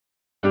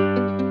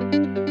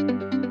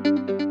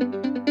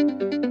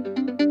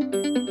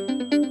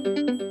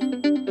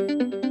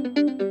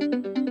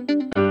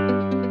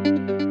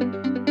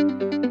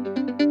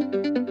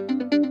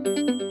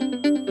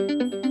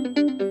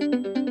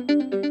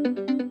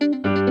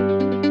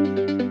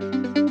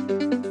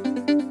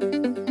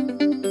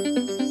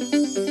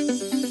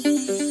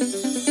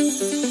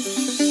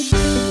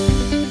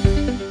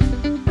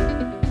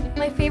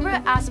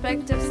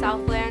aspect of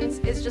Southlands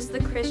is just the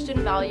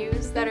Christian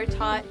values that are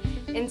taught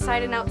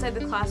inside and outside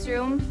the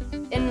classroom.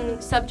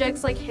 In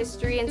subjects like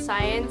history and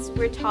science,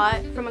 we're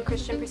taught from a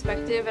Christian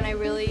perspective, and I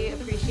really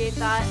appreciate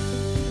that.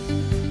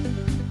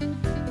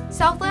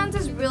 Southlands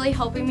is really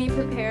helping me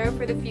prepare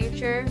for the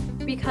future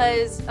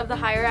because of the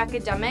higher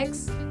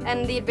academics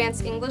and the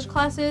advanced English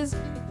classes.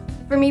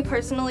 For me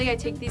personally, I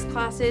take these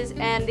classes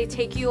and they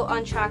take you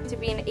on track to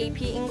be an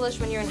AP English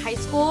when you're in high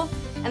school,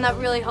 and that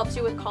really helps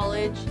you with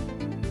college.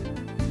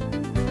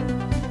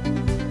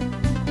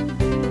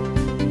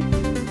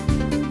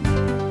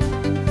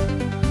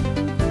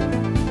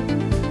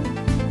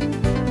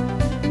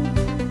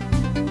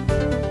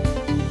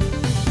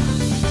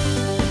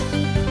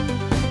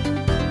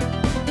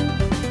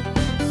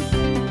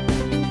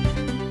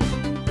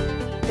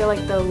 I feel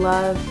like the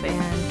love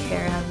and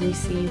care I've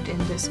received in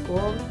this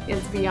school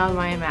is beyond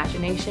my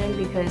imagination,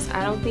 because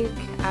I don't think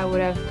I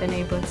would have been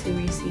able to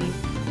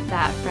receive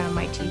that from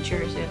my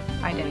teachers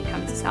if I didn't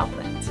come to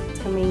Southlands.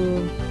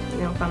 Coming,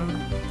 from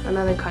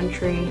another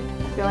country,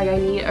 I feel like I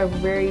need a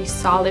very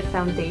solid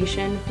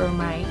foundation for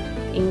my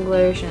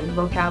English and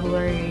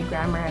vocabulary,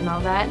 grammar, and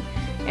all that.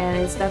 And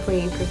it's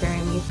definitely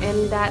preparing me.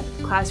 In that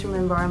classroom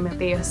environment,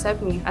 they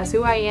accept me as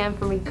who I am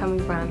for me coming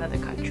from another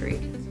country.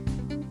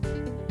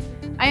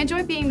 I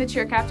enjoy being the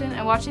cheer captain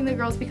and watching the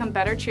girls become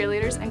better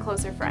cheerleaders and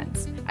closer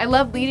friends. I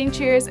love leading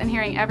cheers and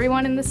hearing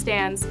everyone in the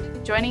stands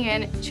joining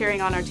in,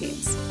 cheering on our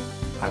teams.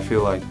 I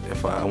feel like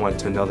if I went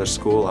to another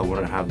school, I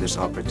wouldn't have this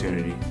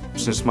opportunity.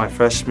 Since my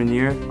freshman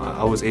year,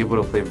 I was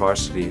able to play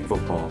varsity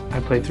football.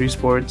 I play 3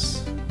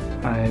 sports.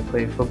 I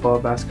play football,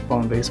 basketball,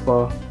 and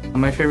baseball.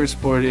 My favorite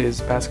sport is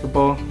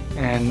basketball,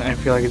 and I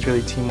feel like it's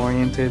really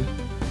team-oriented.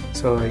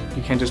 So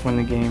you can't just win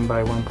the game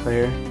by one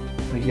player.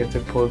 You have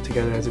to pull it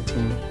together as a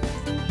team.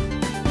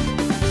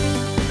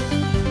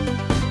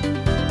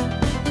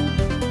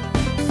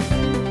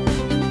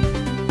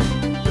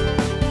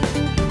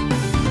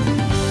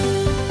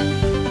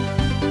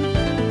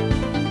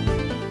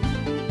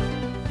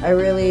 I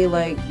really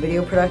like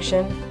video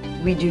production.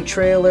 We do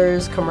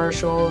trailers,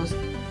 commercials,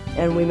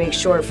 and we make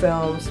short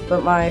films,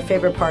 but my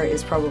favorite part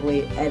is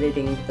probably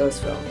editing those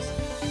films.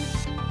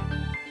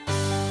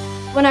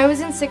 When I was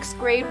in 6th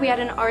grade, we had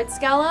an arts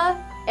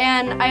gala,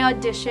 and I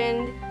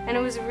auditioned, and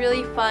it was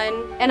really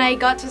fun. And I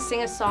got to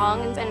sing a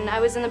song, and I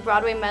was in the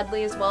Broadway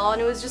medley as well,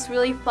 and it was just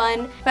really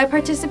fun. By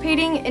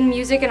participating in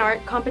music and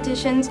art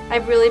competitions,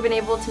 I've really been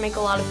able to make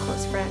a lot of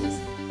close friends.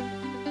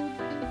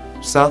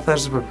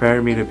 Southlands has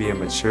prepared me to be a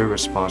mature,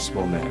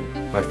 responsible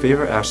man. My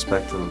favorite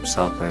aspect of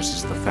Southlands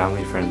is the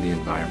family-friendly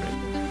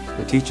environment.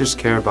 The teachers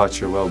care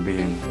about your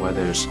well-being,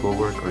 whether it's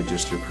schoolwork or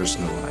just your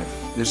personal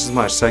life. This is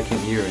my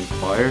 2nd year in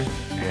choir,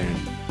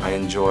 and I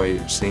enjoy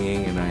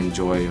singing, and I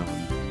enjoy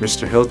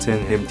Mr.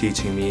 Hilton, him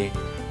teaching me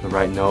the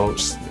right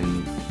notes,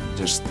 and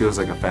just feels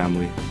like a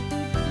family.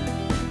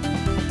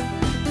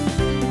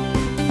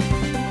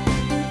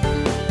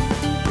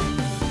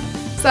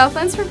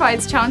 Southlands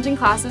provides challenging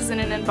classes in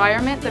an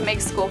environment that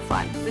makes school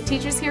fun. The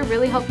teachers here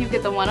really help you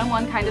get the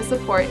one-on-one kind of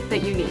support that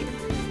you need.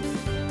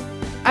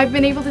 I've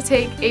been able to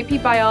take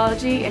AP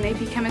Biology and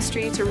AP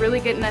Chemistry to really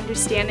get an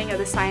understanding of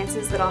the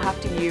sciences that I'll have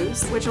to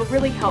use, which will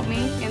really help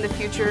me in the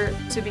future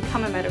to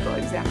become a medical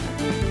examiner.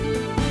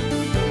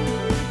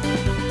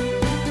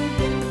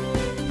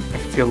 I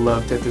feel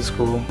loved at this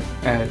school.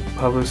 At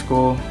public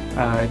school,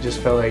 I just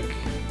felt like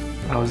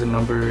I was a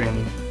number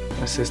in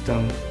a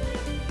system,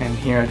 and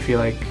here I feel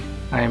like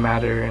I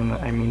matter and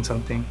I mean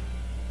something.